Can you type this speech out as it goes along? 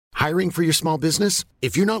Hiring for your small business?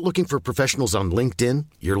 If you're not looking for professionals on LinkedIn,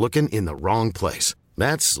 you're looking in the wrong place.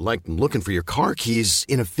 That's like looking for your car keys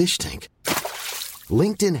in a fish tank.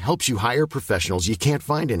 LinkedIn helps you hire professionals you can't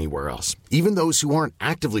find anywhere else, even those who aren't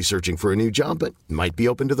actively searching for a new job but might be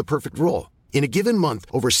open to the perfect role. In a given month,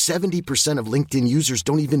 over 70% of LinkedIn users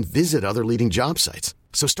don't even visit other leading job sites.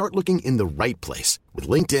 So start looking in the right place. With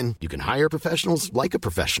LinkedIn, you can hire professionals like a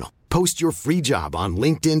professional. Post your free job on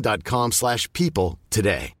linkedin.com/people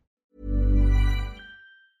today.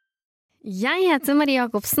 Jeg heter Marie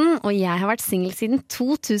Jacobsen, og jeg har vært single siden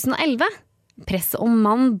 2011. Presset om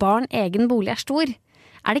mann, barn, egen bolig stor.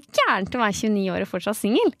 Det gærent å være 29 år og fortsatt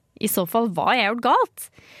single? I så fall, hva har jeg gjort galt?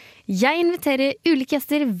 Jeg inviterer ulike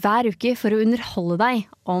gjester hver uke for å underholde deg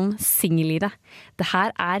om singellivet. Det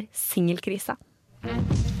her Singelkrisa.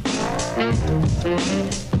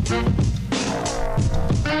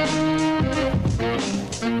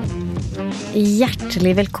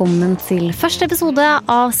 Hjertelig velkommen til første episode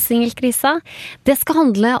av Singelkrisa. Det skal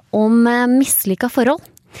handle om mislykket forhold.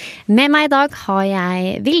 Med meg I dag har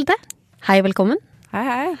jeg Vilde. Hei, velkommen. Hei,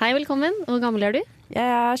 hei. Hei, velkommen. Hvor gammel du?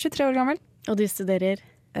 Jeg 23 år gammel. Og du studerer?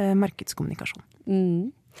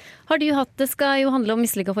 Markedskommunikasjon. Har du hatt, det skal jo handle om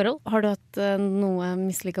mislykket forhold. Har du hatt noe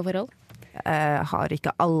mislykket forhold? Har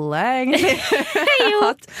ikke alle, egentlig.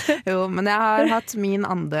 Jo, men jeg har hatt min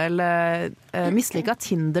andel mislykket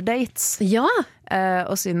Tinder-dates. Ja.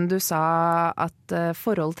 Og siden du sa at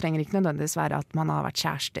forhold trenger ikke nødvendigvis være at man har vært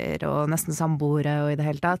kjærester og nesten samboere og I det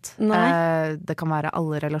hele tatt. Det kan være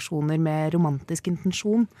alle relasjoner med romantisk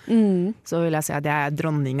intensjon. Så vil jeg si at jeg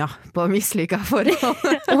dronninga på mislykket forhold.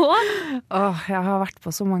 Jeg har vært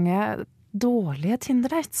på så mange dårlige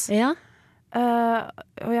Tinder-dates. Ja.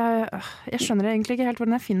 Og jeg skjønner egentlig ikke helt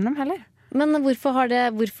hvordan jeg finner dem heller. Men hvorfor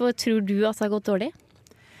tror du at det har gått dårlig?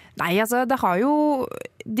 Nei, altså det har jo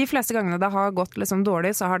de fleste gangene det har gått liksom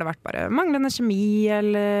dårlig, så har det vært bare manglende kjemi,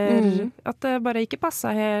 eller at det bare ikke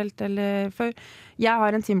passet helt, eller for jeg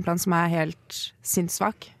har en timeplan som helt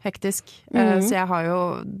sinnssvak, hektisk, så jeg har jo,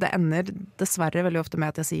 det ender dessverre veldig ofte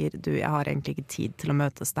med at jeg sier, du, jeg har egentlig ikke tid til å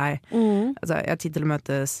møtes deg. Altså, jeg har tid til å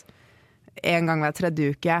møtes en gang hver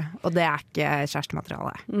tredje uke, og det ikke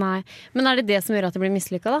kjærestemateriale. Nei, men det det som gjør at det blir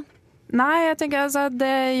mislykket da? Nei, jeg tenker altså,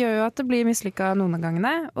 det gjør jo at det blir mislykket noen av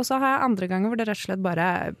gangene, og så har jeg andre ganger hvor det rett og slett bare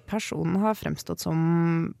personen har fremstått som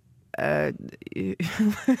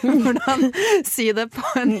hvordan si det på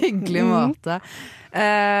en hyggelig måte.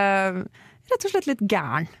 Rett og slett litt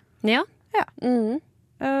gæren. Ja.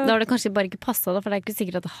 Da har det kanskje bare ikke passet da, for det ikke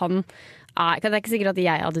sikkert at det ikke sikkert at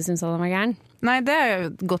jeg hadde syntes at han var gæren. Nei, det jo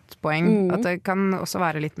et godt poeng. At det kan også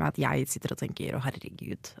være litt med at jeg sitter og tenker, å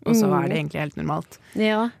herregud, og så det egentlig helt normalt.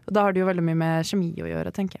 Ja. Og da har det jo veldig mye med kjemi å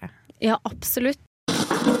gjøre, tenker jeg. Ja, absolutt.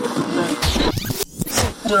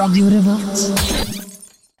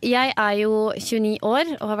 Jeg jo 29 år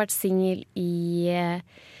og har vært single I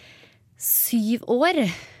 7 år.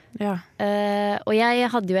 Ja. Og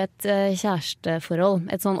jeg hadde jo et kjæresteforhold,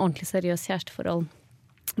 et sånn ordentlig seriøst kjæresteforhold,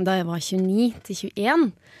 da jeg var 29 til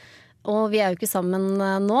 21. Og vi jo ikke sammen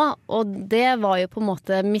nå, og det var jo på en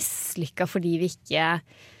måte mislykket fordi vi ikke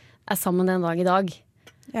sammen den dag I dag.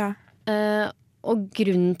 Ja. Og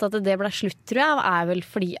grunnen til at det ble slutt, tror jeg, vel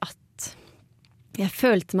fordi at jeg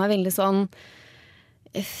følte meg veldig sånn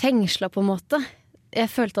fengslet på en måte. Jeg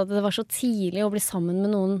følte at det var så tidlig å bli sammen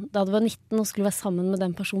med noen da du var 19 og skulle være sammen med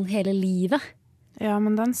den personen hele livet. Ja,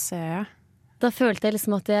 men den ser jeg. Da følte jeg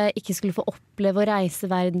liksom at jeg ikke skulle få oppleve å reise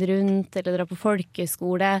verden rundt, eller dra på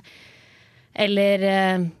folkeskole, eller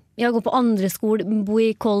gå på andre skoler, bo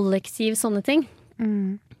I kollektiv, sånne ting.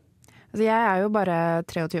 Altså, jeg jo bare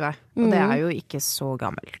 23, og det jo ikke så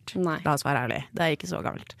gammelt. Nei. La oss være ærlig, det ikke så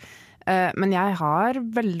gammelt. Men jeg har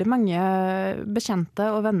veldig mange bekjente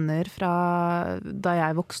og venner fra da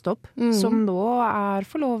jeg vokste opp, som nå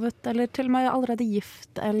forlovet, eller til og med allerede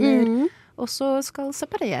gift, eller også skal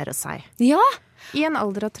separere seg. Ja! I en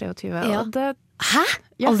alder av 23. Ja. Og det, Hæ?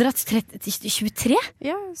 Ja. Alder av 23?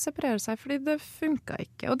 Ja, separere seg, fordi det funket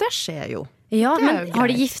ikke. Og det skjer jo. Ja, Det men jo har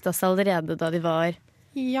de greit. giftet seg allerede da de var...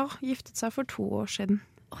 Ja, giftet seg for 2 år siden.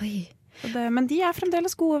 Oi. Og det, men de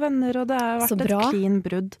fremdeles gode venner, og det har Så vært et bra. clean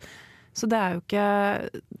brudd. Så det jo ikke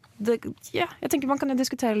det, ja, jeg tenker man kan jo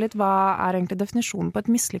diskutere litt hva egentlig definisjonen på et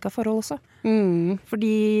mislykket forhold også. For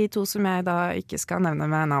de 2 som jeg da ikke skal nevne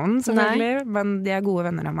med navn, selvfølgelig, men de gode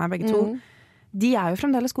venner av meg, begge 2. De jo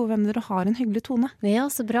fremdeles gode venner og har en hyggelig tone. Ja,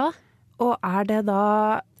 så bra. Og det da...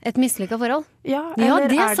 Et mislykket forhold? Ja, Ja,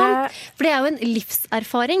 eller det sant. For det jo en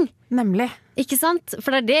livserfaring. Nemlig. Ikke sant?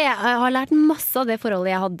 For det det jeg har lært masse av det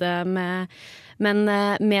forholdet jeg hadde med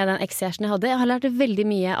den ekskjæresten jeg hadde. Jeg har lært veldig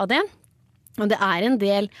mye av det. Og det en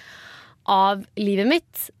del av livet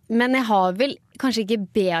mitt, men jeg har vel kanskje ikke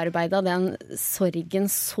bearbeidet den sorgen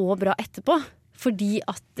så bra etterpå, fordi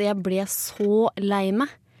at jeg ble så lei meg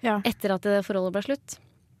etter at forholdet ble slutt.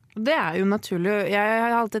 Det jo naturlig. Jeg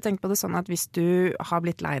har alltid tenkt på det sånn at hvis du har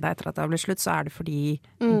blitt lei deg etter at det har blitt slutt, så det fordi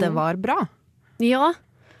det var bra. Ja,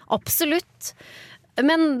 absolutt.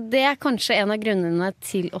 Men det kanskje en av grunnene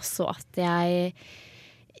til også at jeg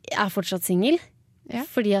fortsatt single. Ja.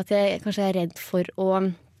 Fordi at jeg kanskje redd for å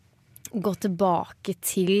gå tilbake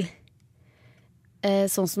til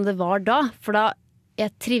sånn som det var da. For da,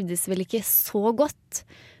 jeg trivdes vel ikke så godt.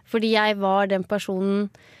 Fordi jeg var den personen,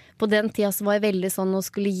 på den tida så var jeg veldig sånn og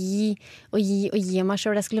skulle gi av meg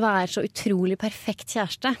selv. Jeg skulle være så utrolig perfekt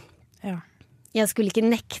kjæreste. Ja. Jeg skulle ikke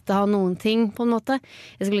nekte ha noen ting, på en måte.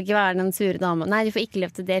 Jeg skulle ikke være den sure dame. Nei, du får ikke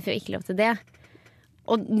lov til det, du får ikke lov til det.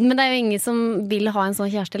 Men det jo ingen som vil ha en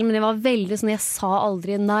sånn kjæreste. Men det var veldig sånn, jeg sa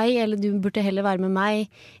aldri nei, eller du burde heller være med meg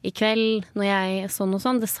i kveld, når jeg sånn og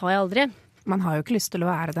sånn. Det sa jeg aldri. Man har jo ikke lyst til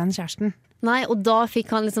å være den kjæresten. Nei, og da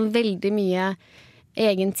fikk han liksom veldig mye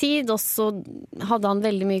egen tid, og så hadde han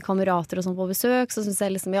veldig mye kamerater og sånn på besøk, så synes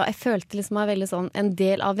jeg liksom, jeg følte liksom meg veldig sånn en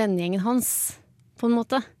del av vennegjengen hans, på en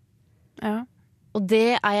måte. Ja. Og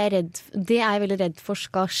det jeg veldig redd for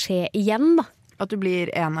skal skje igjen, da. At du blir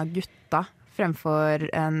en av gutta fremfor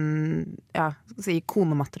en, skal si,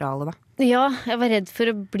 konemateriale, da. Ja, jeg var redd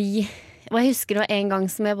for å bli, og jeg husker det var en gang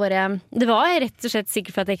som jeg bare, det var rett og slett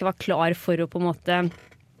sikkert for at jeg ikke var klar for å på en måte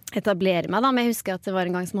etablere meg, da. Men jeg husker at det var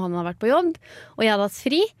en gang som han hadde vært på jobb, og jeg hadde hatt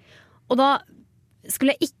fri, og da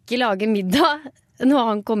skulle jeg ikke lage middag når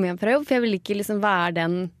han kom hjem fra jobb, for jeg ville ikke liksom være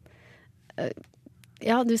den...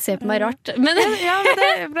 Ja, du ser på meg rart. Men,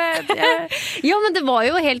 men det var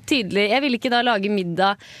jo helt tydelig. Jeg ville ikke da lage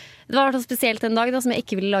middag. Det var spesielt en dag da, som jeg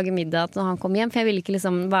ikke ville lage middag når han kom hjem, for jeg ville ikke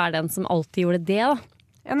liksom være den som alltid gjorde det, da.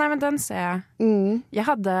 Ja, nei, men den ser jeg.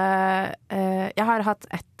 Jeg har hatt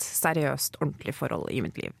et seriøst, ordentlig forhold i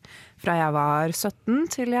mitt liv. Fra jeg var 17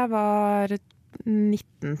 til jeg var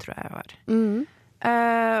 19, tror jeg var.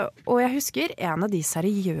 Og jeg husker en av de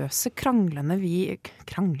seriøse kranglene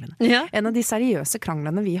En av de seriøse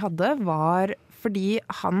kranglene vi hadde var fordi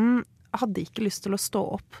han hadde ikke lyst til å stå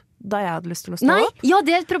opp da jeg hadde lyst til å stå opp. Ja,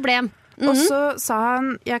 det et problem. Og så sa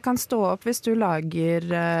han, jeg kan stå opp hvis du lager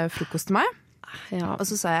frokost til meg. Ja. Og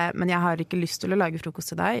så sa jeg, men jeg har ikke lyst til å lage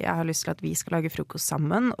frokost til deg. Jeg har lyst til at vi skal lage frokost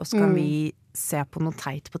sammen, og så kan vi se på noe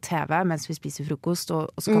teit på TV mens vi spiser frokost,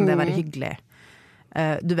 og så kan det være hyggelig.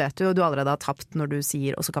 Du vet jo, du allerede har tapt når du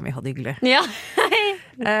sier, og så kan vi ha det hyggelig. Ja.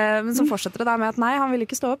 Men så fortsetter det da med at nei, han ville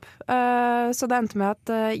ikke stå opp. Så det endte med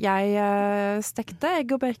at jeg stekte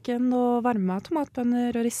egg og bacon og varma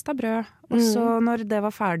tomatbønner og rista brød. Og så når det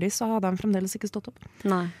var ferdig, så hadde han fremdeles ikke stått opp.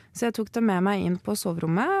 Nei. Så jeg tok det med meg inn på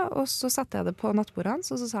soverommet, og så satte jeg det på nattbordet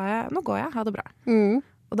hans, og så sa jeg, nå går jeg, ha det bra.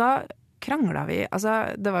 Og da krangla vi,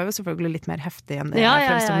 altså det var jo selvfølgelig litt mer heftig enn det jeg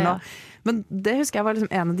fremstår nå. Men det husker jeg var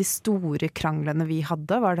liksom en av de store kranglene vi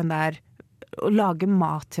hadde, var den der å lage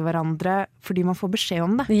mat til hverandre fordi man får beskjed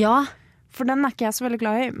om det. Ja. For den ikke jeg så veldig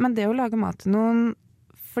glad i, men det å lage mat til noen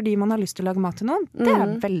fordi man har lyst til å lage mat til noen, det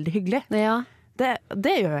veldig hyggelig. Ja.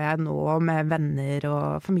 Det gjør jeg nå med venner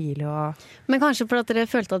og familie og... Men kanskje fordi dere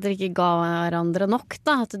følte at dere ikke ga hverandre nok,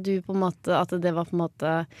 da? At du på en måte, at det var på en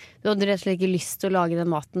måte... Du hadde rett og slett ikke lyst til å lage den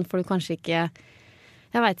maten, for du kanskje ikke...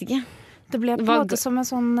 Jeg vet ikke. Det ble på en måte som en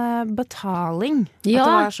sånn betaling. Ja. At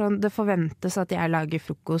det var sånn, det forventes at jeg lager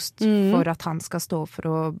frokost for at han skal stå for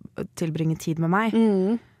å tilbringe tid med meg.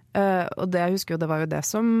 Og det jeg husker jo, det var jo det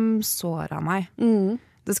som såret meg.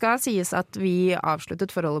 Det skal sies at vi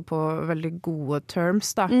avsluttet forholdet på veldig gode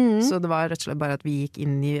terms, da. Så det var rett og slett bare at vi gikk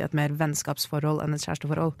inn i et mer vennskapsforhold enn et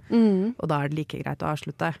kjæresteforhold. Og da det like greit å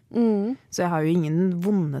avslutte. Så jeg har jo ingen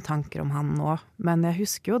vonde tanker om han nå. Men jeg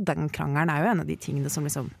husker jo, den krangelen jo en av de tingene som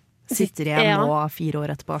liksom sitter igjen nå 4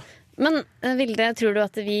 år etterpå. Men Vilde, tror du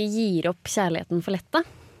at vi gir opp kjærligheten for lett, da?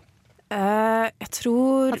 Jeg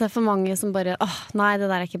tror... At det for mange som bare, nei, det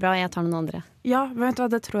der ikke bra, jeg tar noen andre. Ja, vet du hva,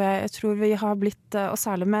 det tror jeg. Jeg tror vi har blitt, og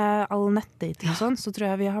særlig med all nettdating og sånn, så tror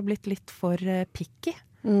jeg vi har blitt litt for picky.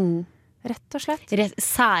 Rett og slett.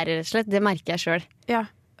 Sære rett og slett, det merker jeg selv. Ja,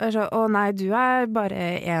 å nei, du bare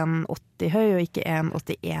 1,80 høy og ikke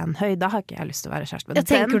 1,81 høy, da har ikke jeg lyst til å være kjæreste med.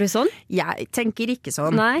 Tenker du sånn? Jeg tenker ikke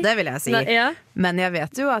sånn, det vil jeg si. Nei, men jeg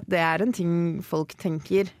vet jo at det en ting folk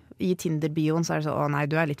tenker. I Tinder-bioen så det så, nei,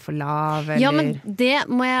 du litt for lav, eller... Ja, men det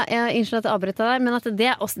må jeg unnskyld at jeg avbryter deg, men at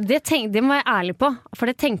det må jeg ærlig på. For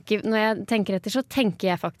når jeg tenker etter, så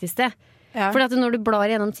tenker jeg faktisk det. Ja. For når du blar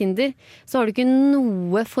gjennom Tinder, så har du ikke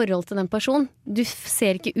noe forhold til den personen. Du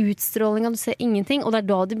ser ikke utstrålinga, du ser ingenting, og det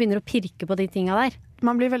da du begynner å pirke på de tinga der.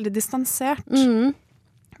 Man blir veldig distansert.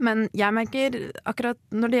 Men jeg merker akkurat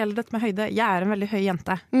når det gjelder dette med høyde, jeg er en veldig høy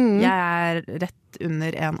jente. Jeg er rett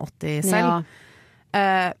under 1,80 selv.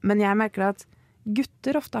 Men jeg merker at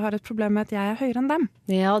gutter ofte har et problem med at jeg er høyere enn dem.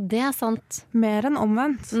 Ja, det er sant. Mer enn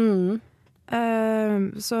omvendt.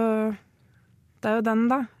 Så det er jo den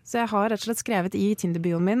da. Så jeg har rett og slett skrevet i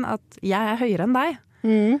Tinder-bioen min at jeg er høyere enn deg.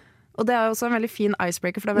 Og det er jo også en veldig fin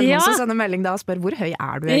icebreaker, for det er veldig noen som sender melding da og spør hvor høy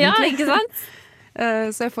er du egentlig? Ja, ikke sant?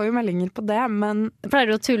 Så jeg får jo meldinger på det, men... Pleier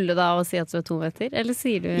du å tulle da og si at du er 2 meter, eller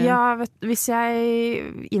sier du... Ja, hvis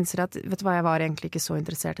jeg innser at, vet du hva, jeg var egentlig ikke så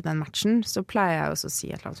interessert i den matchen, så pleier jeg også å si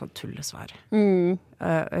et eller annet sånn tullesvar. Jeg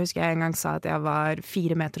husker jeg en gang sa at jeg var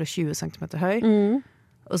 4 meter og 20 centimeter høy,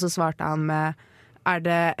 og så svarte han med, er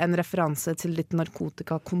det en referanse til ditt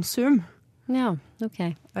narkotikakonsum? Ja, ok.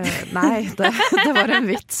 Nei, det var en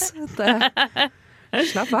vits.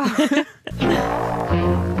 Slapp av.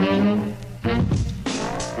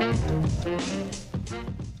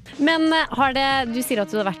 Men du sier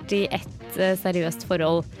at du har vært i ett seriøst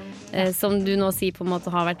forhold, som du nå sier på en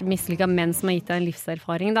måte har vært mislykket, men som har gitt deg en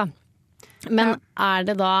livserfaring da. Men er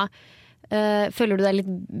det da, føler du deg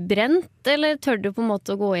litt brent, eller tør du på en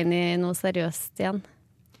måte å gå inn i noe seriøst igjen?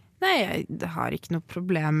 Nei, jeg har ikke noe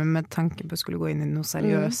problem med tanken på å skulle gå inn i noe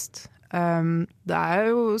seriøst. Det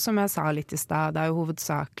er jo, som jeg sa litt i sted, det er jo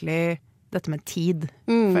hovedsakelig dette med tid,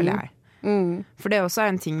 føler jeg. For det også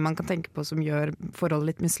er en ting man kan tenke på som gjør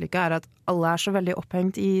forholdet litt mislykket, er at alle er så veldig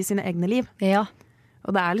opphengt i sine egne liv. Ja.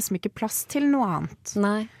 Og det er liksom ikke plass til noe annet.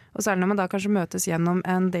 Nei. Og særlig når man da kanskje møtes gjennom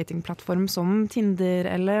en datingplattform som Tinder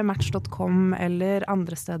eller Match.com eller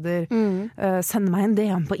andre steder. Send meg en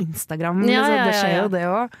DM på Instagram. Ja. Det skjer jo det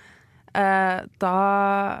også.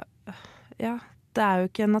 Det er jo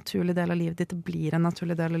ikke en naturlig del av livet ditt. Det blir en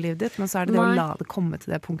naturlig del av livet ditt, men så er det det å la det komme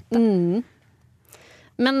til det punktet.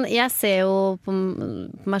 Men jeg ser jo på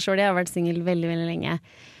meg selv, jeg har vært single veldig, veldig lenge.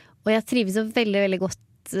 Og jeg trives jo veldig, veldig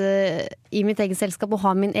godt i mitt eget selskap og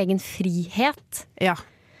har min egen frihet. Ja.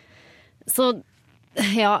 Så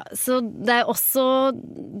det er også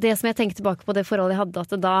det som jeg tenker tilbake på det forholdet jeg hadde,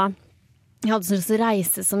 at jeg hadde så lyst til å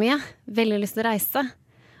reise så mye. Veldig lyst til å reise.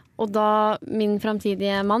 Og da min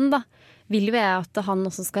fremtidige mann da, vil jo jeg at han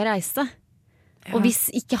også skal reise. Ja. Og hvis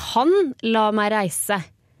ikke han lar meg reise,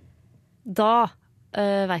 da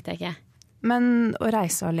vet jeg ikke. Men å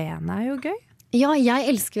reise alene er jo gøy. Ja, jeg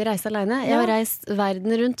elsker å reise alene. Jeg har reist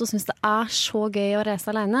verden rundt og synes det er så gøy å reise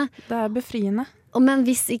alene. Det er befriende. Men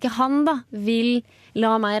hvis ikke han da vil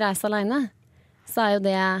la meg reise alene, så er jo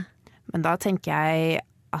det... Men da tenker jeg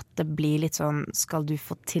at det blir litt sånn, skal du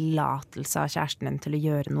få tillatelse av kjæresten din til å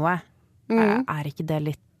gjøre noe? Er ikke det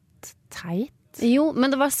litt teit? Jo,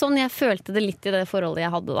 men det var sånn jeg følte det litt i det forholdet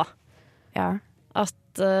jeg hadde da. Ja.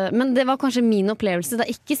 Men det var kanskje min opplevelse. Det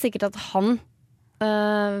er ikke sikkert at han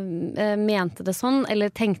mente det sånn,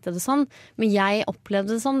 eller tenkte det sånn, men jeg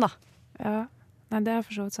opplevde det sånn da. Ja, nei, det er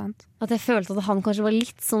for så vidt sant. At jeg følte at han kanskje var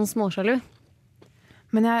litt sånn småsjalu.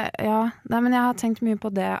 Men jeg har tenkt mye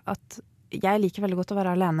på det at jeg liker veldig godt å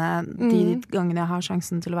være alene. De gangene jeg har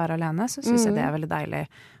sjansen til å være alene, så synes jeg det er veldig deilig.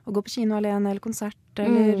 Å gå på kino alene, eller konsert,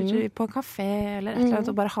 eller på en kafé, eller et eller annet,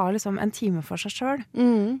 og bare ha liksom en time for seg selv.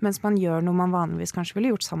 Mens man gjør noe man vanligvis kanskje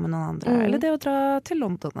ville gjort sammen med noen andre. Eller det å dra til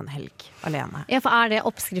London en helg alene. Ja, for er det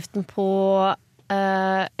oppskriften på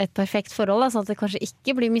et perfekt forhold, sånn at det kanskje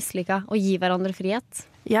ikke blir mislykket å gi hverandre frihet?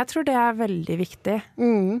 Jeg tror det er veldig viktig,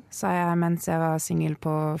 sa jeg mens jeg var single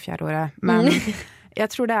på 4. året. Men jeg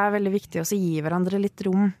tror det er veldig viktig også å gi hverandre litt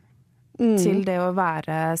rom til det å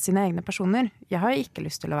være sine egne personer. Jeg har ikke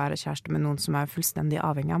lyst til å være kjæreste med noen som er fullstendig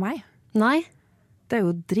avhengig av meg. Nei. Det er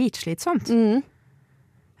jo dritslitsomt.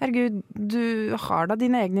 Herregud, du har da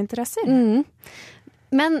dine egne interesser.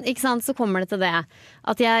 Men ikke sant, så kommer det til det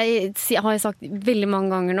at jeg har sagt veldig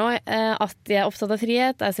mange ganger nå at jeg er opptatt av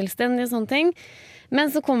frihet, er selvstendig og sånne ting.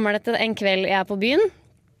 Men så kommer det til en kveld jeg er på byen,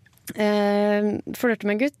 flørter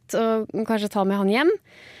med en gutt og kanskje tar med han hjem.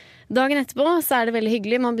 Dagen etterpå så er det veldig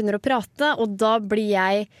hyggelig, man begynner å prate, og da blir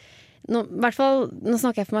jeg nå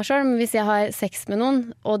snakker jeg for meg selv, men hvis jeg har sex med noen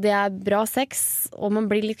og det er bra sex og man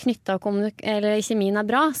blir litt knyttet eller kjemien er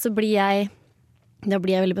bra, så blir jeg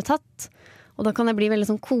veldig betatt, og da kan jeg bli veldig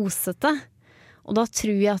sånn kosete, og da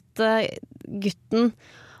tror jeg at gutten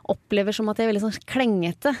opplever som at jeg er veldig sånn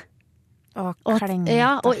klengete. Klengete.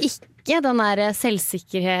 Ja, og ikke den der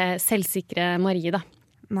selvsikre Marie da.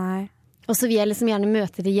 Nei. Og så vil jeg liksom gjerne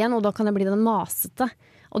møte det igjen, og da kan jeg bli den masete.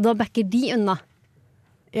 Og da backer de unna.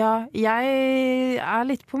 Ja, jeg er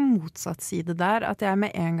litt på motsatt side der, at jeg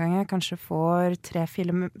med en gang jeg kanskje får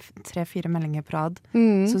 3-4 meldinger på rad,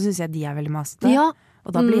 så synes jeg de er veldig masete. Ja.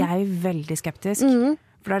 Og da blir jeg veldig skeptisk.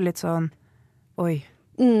 For det er litt sånn, oi,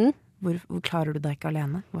 Hvor klarer du deg ikke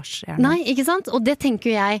alene? Hva skjer nå? Nei, ikke sant? Og det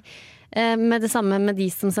tenker jeg med det samme med de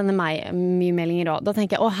som sender meg mye meldinger også. Da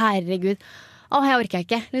tenker jeg, herregud, jeg orker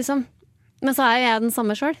ikke, liksom. Men så er jeg den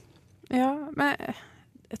samme selv. Ja, men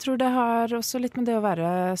jeg tror det har også litt med det å være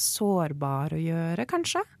sårbar å gjøre,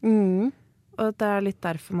 kanskje. Og det er litt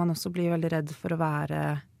derfor man også blir veldig redd for å være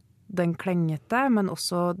den klengete, men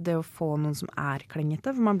også det å få noen som er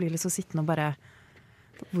klengete, for man blir liksom sittende og bare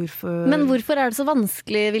Men hvorfor er det så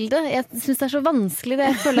vanskelig, Vilde? Jeg synes det er så vanskelig det.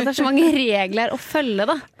 Jeg føler at det er så mange regler å følge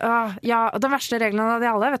da. Ja, og den verste regelen av de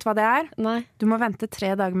alle, vet du hva det er? Nei. Du må vente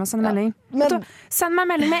 3 dager med å sende melding. Send meg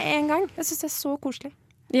melding med en gang. Jeg synes det er så koselig.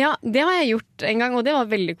 Ja, det har jeg gjort en gang, og det var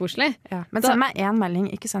veldig koselig. Ja, men send meg 1 melding,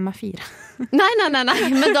 ikke send meg 4. Nei,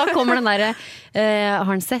 men da kommer den der har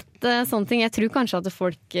han sett sånne ting? Jeg tror kanskje at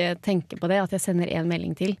folk tenker på det, at jeg sender 1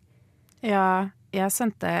 melding til. Ja, jeg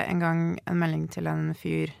sendte en gang en melding til en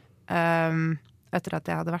fyr etter at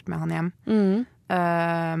jeg hadde vært med han hjem.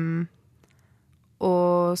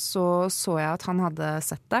 Og så jeg at han hadde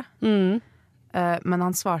sett det. Men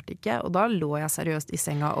han svarte ikke, og da lå jeg seriøst i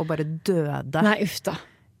senga og bare døde. Nei, uff da.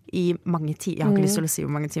 I mange timer. Jeg har ikke lyst til å si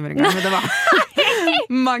hvor mange timer engang, men det var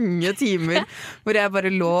mange timer hvor jeg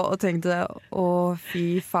bare lå og tenkte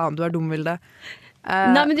fy faen, du er dum, Vilde.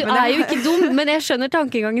 Nei, men du er jo ikke dum. Men jeg skjønner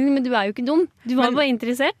tankegangen, men du er jo ikke dum. Du var bare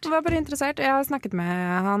interessert. Jeg var bare interessert. Jeg har snakket med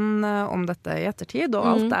han om dette i ettertid, og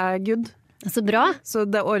alt er good. Så bra. Så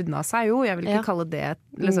det ordnet seg jo. Jeg vil ikke kalle det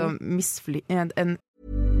liksom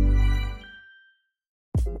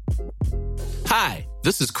Hi,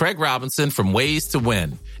 this is Craig Robinson from Ways to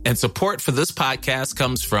Win, and support for this podcast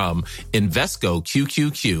comes from Invesco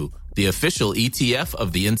QQQ, the official ETF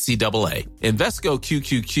of the NCAA. Invesco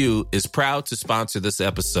QQQ is proud to sponsor this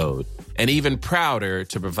episode, and even prouder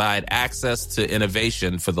to provide access to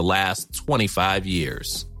innovation for the last 25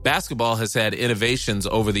 years. Basketball has had innovations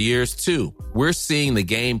over the years, too. We're seeing the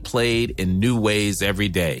game played in new ways every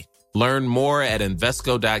day. Learn more at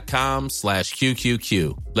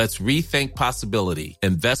Invesco.com/QQQ. Let's rethink possibility.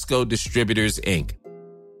 Invesco Distributors, Inc.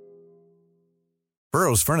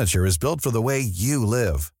 Burrow's furniture is built for the way you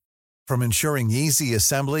live. From ensuring easy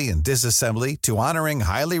assembly and disassembly to honoring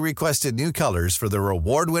highly requested new colors for their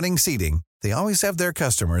award-winning seating, they always have their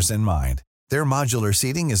customers in mind. Their modular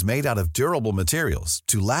seating is made out of durable materials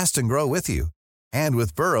to last and grow with you. And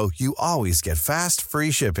with Burrow, you always get fast,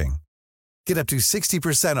 free shipping. Get up to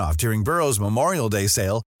 60% off during Burrow's Memorial Day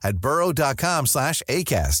sale at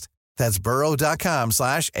burrow.com/ACAST. That's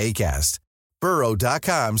burrow.com/ACAST.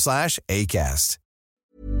 burrow.com/ACAST.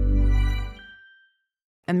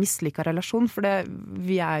 En mislykket relasjon, for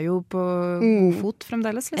vi er jo på god fot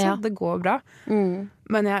fremdeles, liksom. Ja. Det går bra.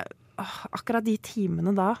 Men akkurat de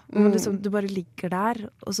timene da, hvor liksom, du bare ligger der,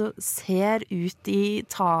 og så ser ut i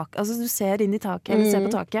tak, altså du ser inn i taket, eller ser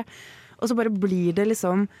på taket, og så bare blir det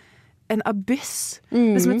liksom en abyss,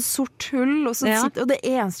 liksom et sort hull, og det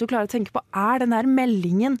eneste du klarer å tenke på den der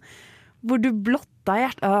meldingen hvor du blotta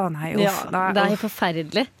hjertet. Nei, uff. Ja, det er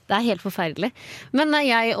forferdelig. Det er helt forferdelig. Men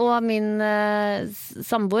jeg og min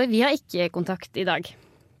samboer, vi har ikke kontakt i dag.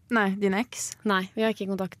 Nei, din eks? Nei, vi har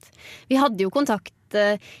ikke kontakt. Vi hadde jo kontakt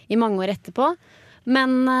i mange år etterpå,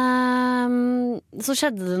 men så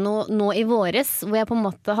skjedde det noe nå i våres, hvor jeg på en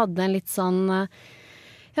måte hadde en litt sånn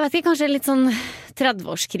jeg vet ikke, kanskje litt sånn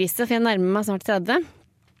 30-årskrise, for jeg nærmer meg snart 30.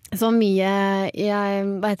 Så mye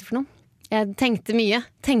hva heter det for noe? Jeg tenkte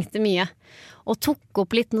mye. Og tok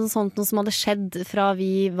opp litt noe sånt noe som hadde skjedd fra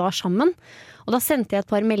vi var sammen. Og da sendte jeg et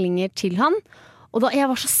par meldinger til han. Og da jeg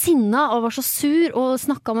var så sinna og var så sur og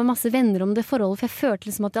snakket med masse venner om det forholdet, for jeg følte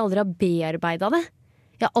liksom at jeg aldri har bearbeidet det.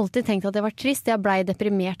 Jeg har alltid tenkt at jeg var trist. Jeg ble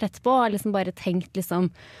deprimert etterpå. Jeg liksom bare tenkt liksom,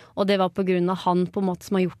 og det var på grunn av han på en måte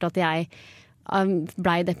som har gjort at jeg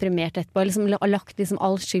ble deprimert etterpå. Jeg har lagt liksom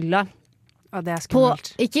all skylda det er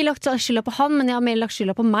skummelt. Ikke lagt skylda på han, men jeg har mer lagt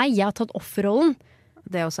skylda på meg. Jeg har tatt offerrollen.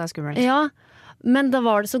 Det også er skummelt. Ja, men da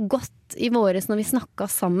var det så godt i våres når vi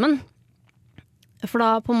snakket sammen. For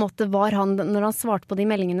da på en måte var han, når han svarte på de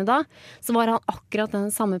meldingene da, så var han akkurat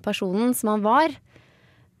den samme personen som han var.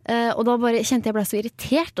 Og da bare kjente jeg ble så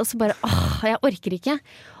irritert, og så bare, jeg orker ikke.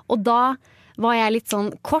 Og da var jeg litt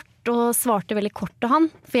sånn kort, og svarte veldig kort til han.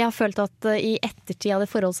 For jeg har følt at i ettertid av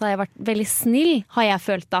det forholdet så har jeg vært veldig snill, har jeg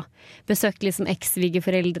følt da. Besøkt liksom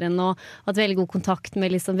eks-svigerforeldrene og hatt veldig god kontakt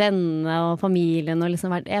med liksom vennene og familien. Og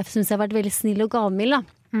liksom jeg synes jeg har vært veldig snill og gavmild da.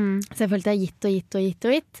 Så jeg følte jeg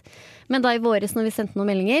gitt. Men da i våres når vi sendte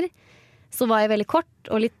noen meldinger, så var jeg veldig kort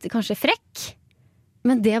og litt kanskje frekk.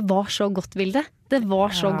 Men det var så godt, Vilde. Det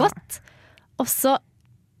var så godt. Og så,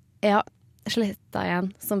 sletta jeg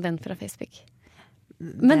en som venn fra Facebook.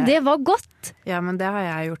 Men det var godt. Ja, men det har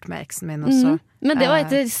jeg gjort med eksen min også. Men det var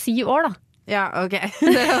etter 7 år da. Ja, ok.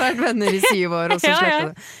 Dere har vært venner i 7 år, og så Ja, ja.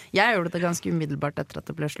 slettet det. Jeg gjorde det ganske umiddelbart etter at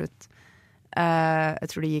det ble slutt. Jeg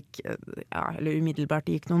tror det gikk, eller umiddelbart,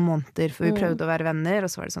 det gikk noen måneder før vi prøvde å være venner,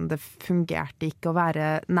 og så var det sånn, det fungerte ikke å være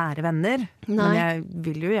nære venner. Nei. Men jeg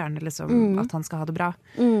vil jo gjerne liksom at han skal ha det bra.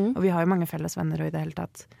 Og vi har jo mange felles venner og i det hele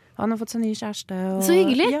tatt. Han har fått seg ny kjæreste. Og, Så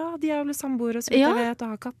hyggelig. Ja, de er jo blitt samboere, så vidt Ja. jeg vet,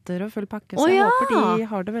 og har katter og full pakke, så Å, jeg ja. håper de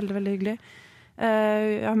har det veldig, veldig hyggelig.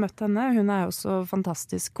 Jeg har møtt henne, hun er jo også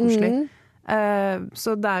fantastisk koselig.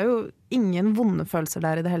 Så det er jo ingen vonde følelser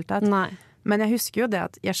der i det hele tatt. Nei. Men jeg husker jo det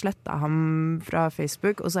at jeg slettet ham fra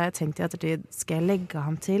Facebook, og så har jeg tenkt i ettertid, skal jeg legge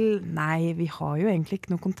ham til? Nei, vi har jo egentlig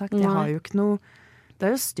ikke noe kontakt. Jeg har jo ikke noe, det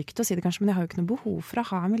er jo stygt å si det kanskje, men jeg har jo ikke noe behov for å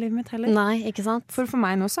ha ham i livet mitt heller. Nei, ikke sant? For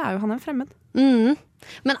meg nå så er jo han en fremmed.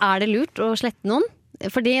 Men er det lurt å slette noen?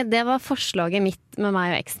 Fordi det var forslaget mitt med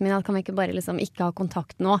meg og eksen min, at kan vi ikke bare liksom ikke ha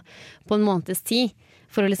kontakt nå på en måneds tid,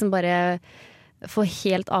 for å liksom bare få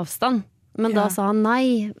helt avstand. Men da sa han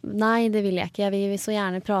nei, det vil jeg ikke, jeg vil så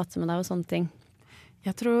gjerne prate med deg og sånne ting.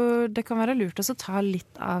 Jeg tror det kan være lurt også å ta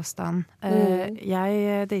litt avstand.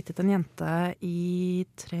 Jeg datet en jente i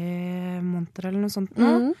 3 måneder eller noe sånt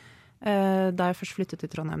nå, da jeg først flyttet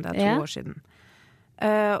til Trondheim, det er 2 år siden.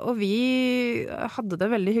 Og vi hadde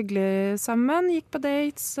det veldig hyggelig sammen, gikk på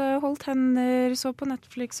dates, holdt hender, så på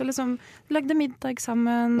Netflix og liksom lagde middag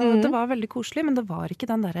sammen, og det var veldig koselig, men det var ikke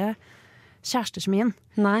den der kjæresteskjemien.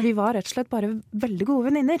 Vi var rett og slett bare veldig gode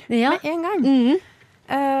venninner med en gang.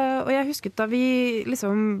 Og jeg husket da vi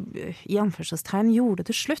liksom i anførselstegn gjorde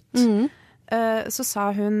det slutt, så sa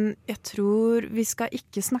hun, jeg tror vi skal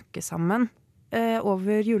ikke snakke sammen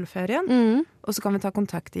over juleferien, og så kan vi ta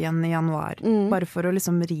kontakt igjen i januar, bare for å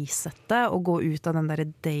liksom risette og gå ut av den der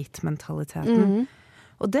date-mentaliteten.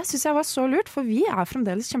 Og det synes jeg var så lurt, for vi er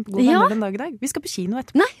fremdeles kjempegode venner den dag i dag. Vi skal på kino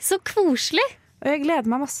etterpå. Nei, så koselig! Og jeg gleder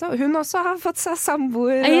meg masse, og hun også har fått seg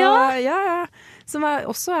samboer, som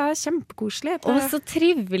også er kjempekoselig. Å, så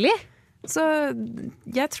trivelig! Så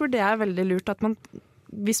jeg tror det er veldig lurt at man,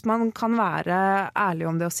 hvis man kan være ærlig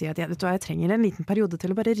om det og si at vet du hva, jeg trenger en liten periode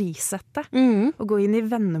til å bare risette, og gå inn i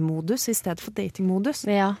vennemodus i stedet for datingmodus.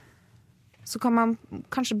 Så kan man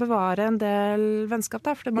kanskje bevare en del vennskap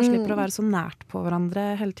der, fordi man slipper å være så nært på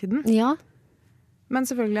hverandre hele tiden. Men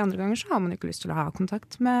selvfølgelig andre ganger så har man ikke lyst til å ha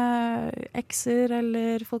kontakt med ekser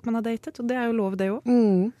eller folk man har datet, og det er jo lov det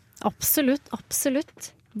også. Absolutt,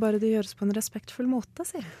 absolutt. Bare det gjøres på en respektfull måte,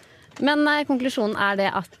 sier jeg. Men konklusjonen er det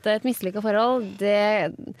at et mislykket forhold,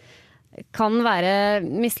 det kan være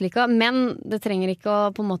mislykket, men det trenger ikke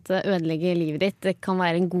å på en måte ødelegge livet ditt. Det kan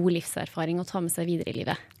være en god livserfaring å ta med seg videre i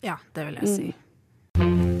livet. Ja, det vil jeg si.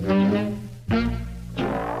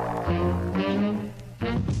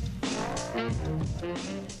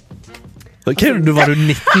 Okay, var du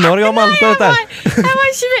 19 år gammel på dette? Jeg var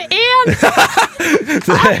 21!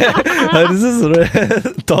 Det høres ut som du er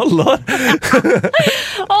 12 år.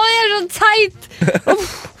 Jeg er så teit!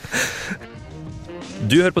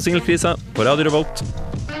 Du hører på Singelkrisa på Radio Revolt,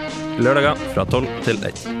 lørdager fra 12 til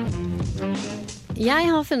 1. Jeg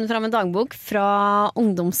har funnet fram en dagbok fra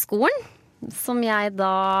ungdomsskolen, som jeg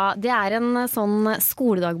da... Det er en sånn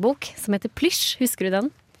skoledagbok som heter Plysj. Husker du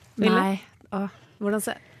den? Nei. Hvordan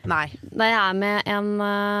ser... Nei. Da jeg er med en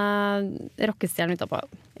rockestjerne utapå.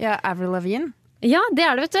 Ja, Avril Lavigne. Ja, det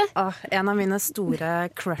er det, vet du. En av mine store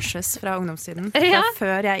crushes fra ungdomstiden. Ja.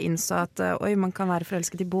 Før jeg innså at man kan være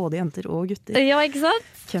forelsket i både jenter og gutter. Ja, ikke sant?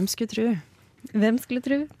 Hvem skulle tro? Hvem skulle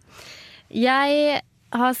tro? Jeg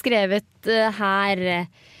har skrevet her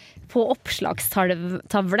på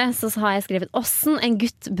oppslagstavle, så har jeg skrevet «Åssen en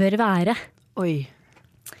gutt bør være». Oi.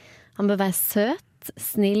 Han bør være søt,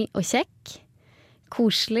 snill og kjekk.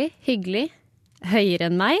 Koselig, hyggelig, høyere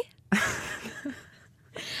enn meg.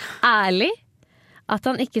 Ærlig. At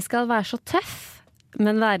han ikke skal være så tøff,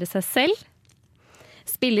 men være seg selv.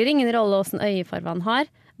 Spiller ingen rolle hvordan øyefarve han har,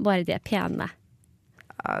 bare de er pene.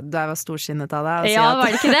 Det var storsinnet av deg. Ja, var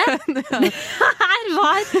det ikke det? Det her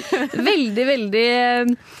var veldig, veldig...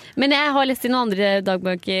 Men jeg har lest i noen andre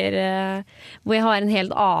dagbøker hvor jeg har en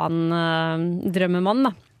helt annen drømmemann,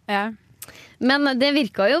 da. Ja. Men det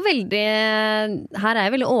virka jo veldig... Her er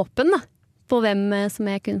jeg veldig åpen, da. På hvem som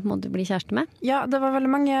jeg kunne på en måte bli kjæreste med. Ja, det var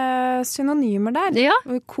veldig mange synonymer der. Ja.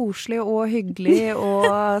 Koselig og hyggelig og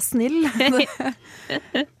snill.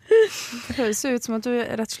 Det høres jo ut som at du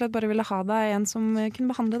rett og slett bare ville ha deg en som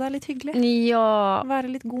kunne behandle deg litt hyggelig. Ja.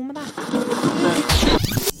 Være litt god med deg.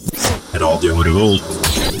 Radio Revolt.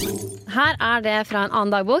 Her er det fra en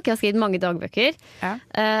annen dagbok. Jeg har skrevet mange dagbøker. Ja.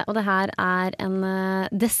 Og det her er en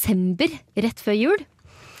desember, rett før jul.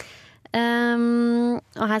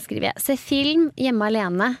 Og her skriver jeg: se film hjemme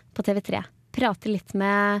alene på TV3. Prate litt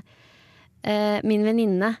med min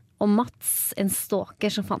venninne og Mats, en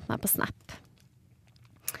stalker som fant meg på Snap.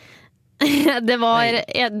 Det her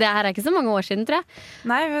er ikke så mange år siden, tror jeg.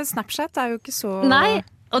 Nei, Snapchat er jo ikke så... Nei,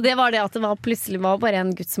 og det var det at det plutselig var bare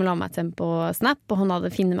en gutt som la meg til på Snap, og han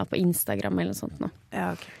hadde funnet meg på Instagram eller noe sånt nå.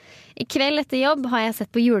 Ja, ok. I kveld etter jobb har jeg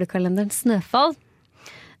sett på julekalenderen Snøfall,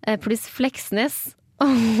 pluss Fleksnes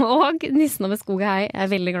og Nissen over skog og hei. Jeg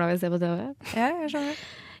er veldig glad i å se på TV. Ja, jeg skjønner.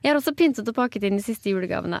 Jeg har også pyntet og pakket inn de siste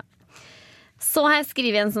julegavene. Så har jeg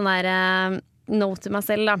skrivet en sånn der note til meg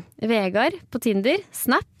selv da. Vegard på Tinder,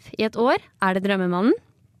 Snap, i et år, er det drømmemannen?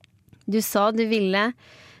 Du sa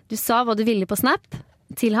hva du ville på Snap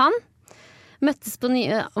til han. Møttes på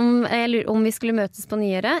om vi skulle møtes på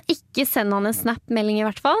nyåret. Ikke send han en Snap-melding i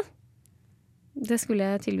hvert fall. Det skulle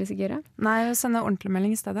jeg tydeligvis ikke gjøre. Nei, sende ordentlig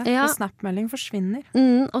melding i stedet. Ja. Og Snap-melding forsvinner.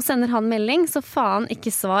 Og sender han melding, så faen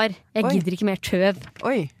ikke svar. Jeg gidder ikke mer tøv.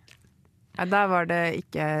 Oi. Ja, der var det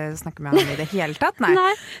ikke snakke med han i det hele tatt. Nei.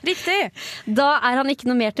 Nei. Riktig. Da er han ikke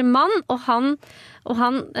noe mer til mann, og han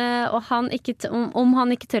ikke, om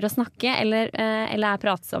han ikke tør å snakke eller er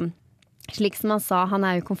pratsom. Slik som han sa, han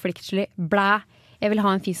er jo konfliktsky. Blæ, jeg vil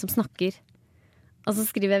ha en fyr som snakker. Og så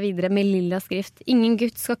skriver jeg videre med lilla skrift: ingen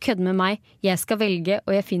gutt skal kødde med meg, jeg skal velge,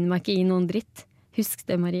 og jeg finner meg ikke i noen dritt. Husk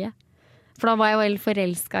det, Marie. For da var jeg jo helt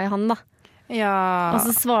forelsket i han da. Ja. Og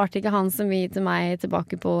så svarte ikke han så mye til meg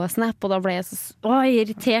tilbake på Snap, og da ble jeg så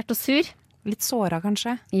irritert og sur. Litt såra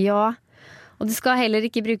kanskje. Ja. Og du skal heller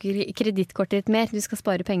ikke bruke kredittkortet ditt mer, du skal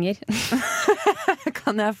spare penger.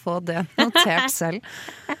 Kan jeg få det notert selv?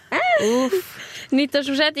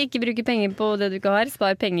 Nyttårsforsett, ikke bruke penger på det du ikke har,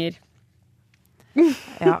 spar penger.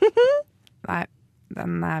 Ja. Nei,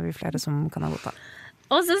 den er vi flere som kan ha godt av.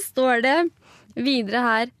 Og så står det videre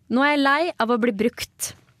her: nå er jeg lei av å bli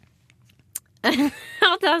brukt.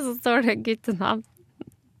 Og der så står det guttenavn.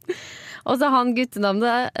 Og så han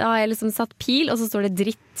guttenavnet har jeg liksom satt pil, og så står det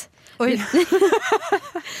dritt. Oi.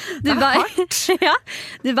 Det er hardt. Ja,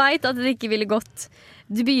 du vet at det ikke ville gått.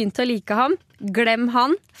 Du begynte å like ham. Glem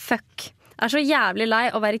han. Fuck. Jeg er så jævlig lei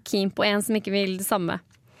å være keen på en som ikke vil det samme.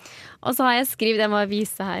 Og så har jeg skrevet, jeg må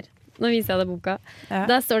vise her. Nå viser jeg deg boka. Ja.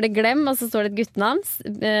 Der står det glem, og så står det et guttenavn,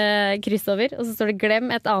 kryssover. Og så står det glem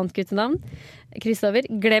et annet guttenavn, kryssover.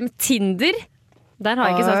 Glem Tinder. Der har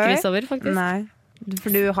jeg ikke satt kryssover, faktisk. Nei, for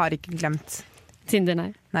du har ikke glemt Tinder, nei.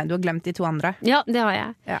 Nei, du har glemt de to andre. Ja, det har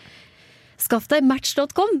jeg. Ja. Skaff deg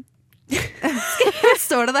match.com.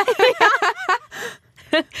 Står det der?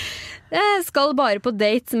 Ja. Jeg skal bare på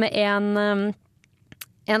date med en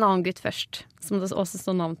annen gutt først, som det også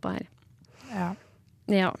står navn på her. Ja.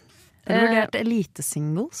 Ja. Har du vurdert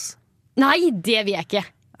elitesingles? Nei, det vil jeg ikke.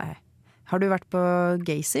 Nei. Har du vært på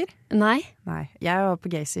Geysir? Nei. Nei. Jeg var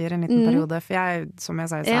på Geysir en liten periode, for jeg, som jeg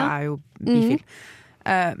sa, er jo bifil.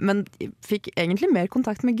 Men fikk egentlig mer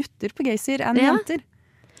kontakt med gutter på Geysir enn jenter.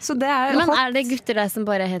 Så det er Men er det gutter der som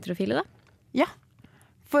bare er heterofile, da? Ja.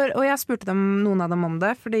 Og jeg spurte noen av dem om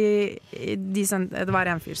det, fordi det var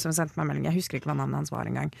en fyr som sendte meg melding. Jeg husker ikke hva navnet hans var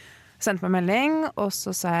engang. Sendte meg melding, og så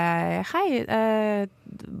sa jeg hei,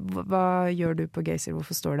 hva gjør du på Geysir?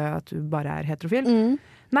 Hvorfor står det at du bare er heterofil?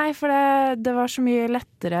 Nei, for det var så mye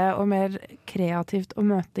lettere og mer kreativt å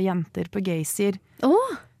møte jenter på Geysir.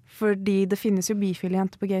 Fordi det finnes jo bifile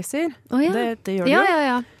jenter på Geysir. Det gjør det jo.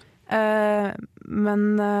 Ja. Men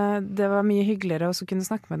det var mye hyggeligere å kunne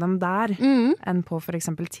snakke med dem der enn på for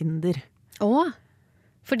eksempel Tinder.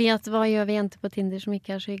 Fordi at hva gjør vi jenter på Tinder som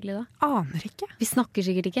ikke er så hyggelig da? Aner ikke. Vi snakker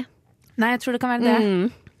sikkert ikke. Nei, jeg tror det kan være det.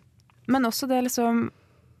 Men også det liksom,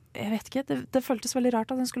 jeg vet ikke, det føltes veldig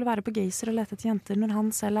rart at han skulle være på Geysir og lete etter jenter når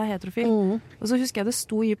han selv er heterofil. Og så husker jeg det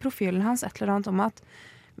sto i profilen hans et eller annet om at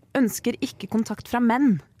ønsker ikke kontakt fra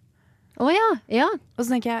menn. Ja. Og så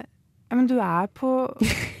tenker jeg, ja, men du er på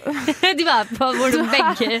Du er på hvor du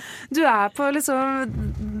begge Du er på liksom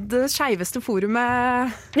det skjeveste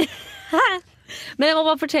forumet. Men jeg må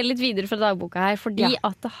bare fortelle litt videre fra dagboka her, fordi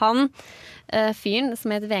at han fyren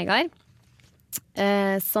som heter Vegard,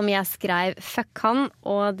 som jeg skrev fuck han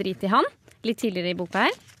og drit i han litt tidligere i boka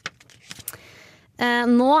her,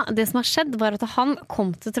 nå, det som har skjedd var at han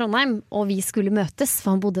kom til Trondheim og vi skulle møtes,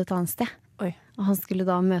 for han bodde et annet sted. Og han skulle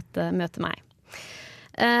da møte meg.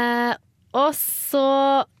 Og så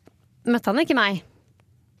møtte han ikke meg.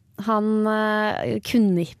 Han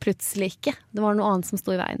kunne plutselig ikke. Det var noe annet som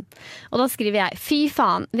stod i veien. Og da skriver jeg: fy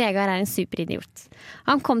faen, Vegard er en superidiot.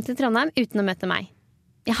 Han kom til Trondheim uten å møte meg.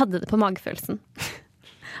 Jeg hadde det på magefølelsen.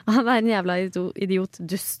 Han er en jævla idiot,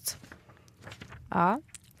 dust. Ja.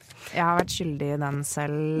 Jeg har vært skyldig i den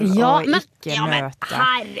selv, Ja, og men, ikke ja, men møte.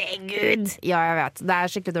 herregud! Ja, jeg vet. Det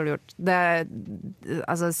er skikkelig dårlig gjort.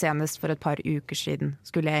 Altså, senest for et par uker siden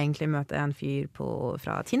skulle jeg egentlig møte en fyr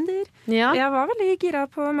fra Tinder. Ja. Jeg var veldig gira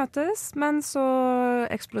på å møtes, men så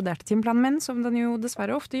eksploderte timeplanen min, som den jo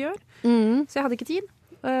dessverre ofte gjør. Så jeg hadde ikke tid.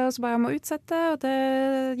 Og så ba jeg om å utsette, og det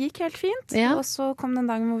gikk helt fint. Ja. Og så kom den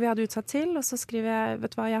dagen hvor vi hadde utsatt til, og så skriver jeg,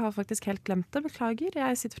 vet du hva, jeg har faktisk helt glemt det, beklager,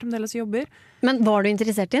 jeg sitter fremdeles og jobber. Men var du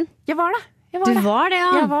interessert i den? Jeg var det. Du var det,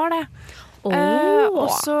 ja. Jeg var det.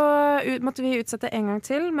 Og så måtte vi utsette en gang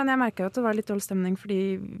til, men jeg merket jo at det var litt dårlig stemning, fordi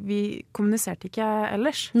vi kommuniserte ikke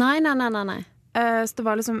ellers. Nei. Så det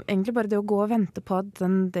var liksom egentlig bare det å gå og vente på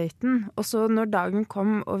den daten. Og så når dagen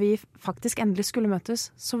kom, og vi faktisk endelig skulle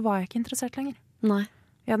møtes, så var jeg ikke interessert lenger. Nei.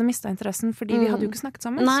 Jeg hadde mistet interessen, fordi vi hadde jo ikke snakket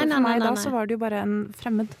sammen. Nei, så for meg nei. da så var det jo bare en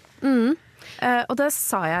fremmed. Og det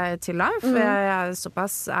sa jeg til ham, for jeg er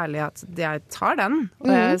såpass ærlig at jeg tar den.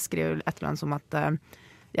 Og jeg skriver et eller annet som at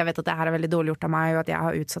jeg vet at det her er veldig dårlig gjort av meg, og at jeg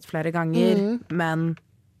har utsatt flere ganger, men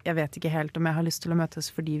jeg vet ikke helt om jeg har lyst til å møtes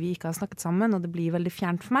fordi vi ikke har snakket sammen, og det blir veldig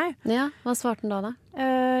fjernt for meg. Ja, hva svarte han da?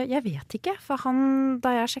 Jeg vet ikke, for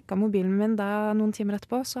da jeg sjekket mobilen min noen timer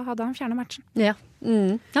etterpå, så hadde han fjernet matchen. Ja.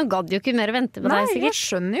 Han gadd jo ikke mer å vente på deg, sikkert. Nei, jeg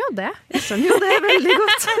skjønner jo det. Jeg skjønner jo det veldig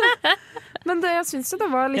godt. Men jeg synes jo det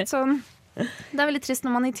var litt sånn, det er veldig trist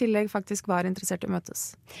når man i tillegg faktisk var interessert i å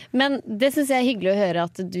møtes. Men det synes jeg er hyggelig å høre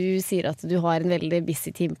at du sier at du har en veldig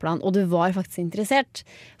busy timeplan, og du var faktisk interessert.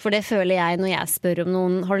 For det føler jeg når jeg spør om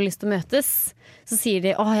noen har du lyst til å møtes, så sier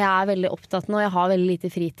de jeg er veldig opptatt nå, jeg har veldig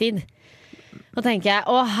lite fritid. Da tenker jeg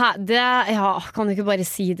kan du ikke bare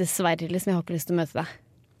si dessverre, liksom, jeg har ikke lyst til å møte deg.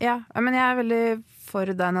 Ja, men jeg er veldig for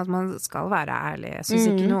den at man skal være ærlig. Jeg synes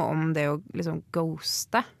ikke noe om det å liksom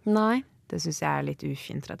ghoste. Nei. Det synes jeg er litt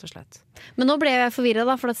ufint, rett og slett. Men nå ble jeg forvirret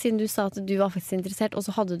da, for siden du sa at du var faktisk interessert, og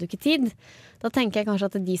så hadde du ikke tid. Da tenker jeg kanskje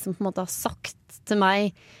at de som på en måte har sagt til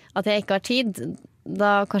meg at jeg ikke har tid,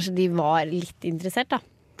 da kanskje de var litt interessert da.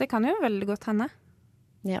 Det kan jo veldig godt hende.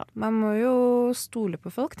 Ja. Man må jo stole på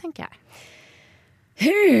folk, tenker jeg.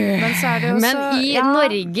 Men så er det jo Men i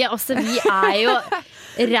Norge, altså vi er jo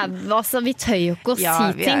ræva, altså vi tør jo ikke å si ting. Ja,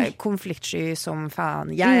 vi er konfliktsky som faen.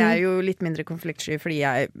 Jeg er jo litt mindre konfliktsky fordi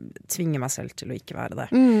jeg tvinger meg selv til å ikke være det.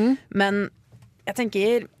 Men jeg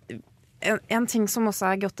tenker, en ting som også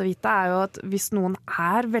er godt å vite er jo at hvis noen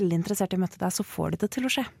er veldig interessert i å møte deg, så får de det til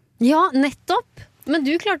å skje. Ja, nettopp. Men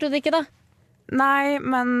du klarte jo det ikke da. Nei,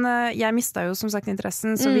 men jeg mistet jo som sagt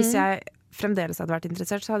interessen, så hvis jeg fremdeles hadde vært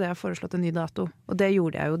interessert, så hadde jeg foreslått en ny dato. Og det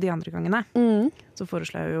gjorde jeg jo de andre gangene. Så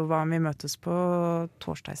foreslår jeg jo hva om vi møtes på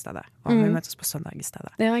torsdag i stedet. Hva om vi møtes på søndag i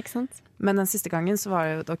stedet. Ja, ikke sant? Men den siste gangen så var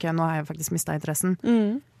det jo, ok, nå har jeg faktisk mistet interessen.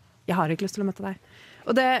 Jeg har ikke lyst til å møte deg.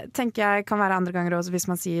 Og det tenker jeg kan være andre ganger også, hvis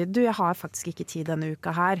man sier, du, jeg har faktisk ikke tid denne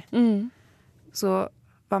uka her. Så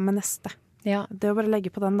hva med neste? Ja. Det å bare legge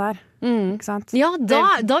på den der, ikke sant? Ja,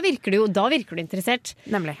 da virker du interessert.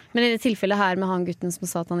 Nemlig. Men i det tilfellet her med han gutten som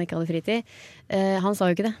sa at han ikke hadde fritid, han sa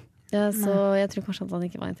jo ikke det. Ja, så jeg tror kanskje at han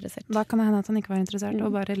ikke var interessert. Da kan det hende at han ikke var interessert,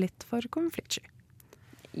 og bare litt for konfliktsky.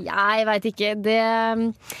 Jeg vet ikke det.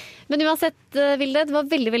 Men uansett, Vilde, det var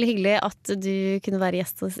veldig, veldig hyggelig at du kunne være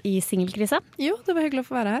gjest i Singelkrisa. Jo, det var hyggelig å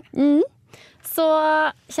få være her. Så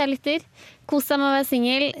kjære lytter, kos deg med å være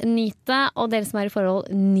singel, nyt det, og dere som er i forhold,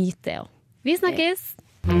 nyt det også. Vi snakkes!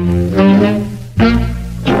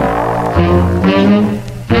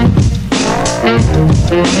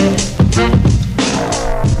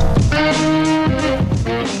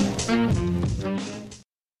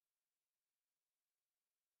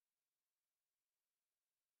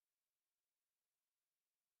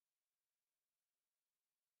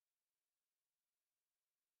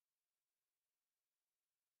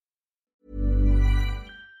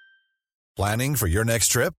 Planning for your next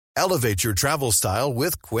trip? Elevate your travel style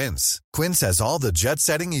with Quince. Quince has all the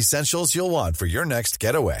jet-setting essentials you'll want for your next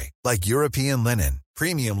getaway, like European linen,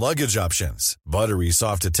 premium luggage options, buttery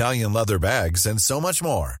soft Italian leather bags, and so much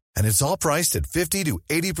more. And it's all priced at 50 to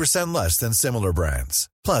 80% less than similar brands.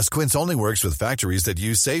 Plus, Quince only works with factories that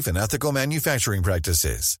use safe and ethical manufacturing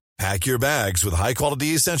practices. Pack your bags with high-quality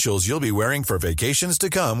essentials you'll be wearing for vacations to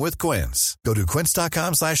come with Quince. Go to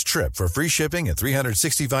quince.com/trip for free shipping and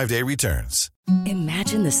 365-day returns.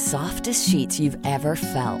 Imagine the softest sheets you've ever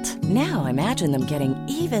felt. Now imagine them getting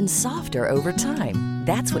even softer over time.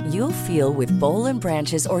 That's what you'll feel with Boll &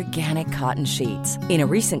 Branch's organic cotton sheets. In a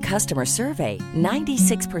recent customer survey,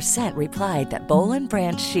 96% replied that Boll &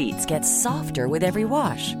 Branch sheets get softer with every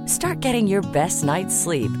wash. Start getting your best night's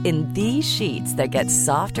sleep in these sheets that get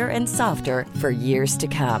softer and softer for years to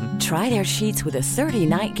come. Try their sheets with a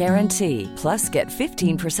 30-night guarantee. Plus, get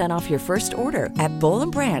 15% off your first order at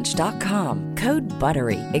BollandBranch.com. Code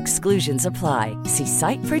BUTTERY. Exclusions apply. See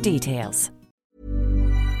site for details.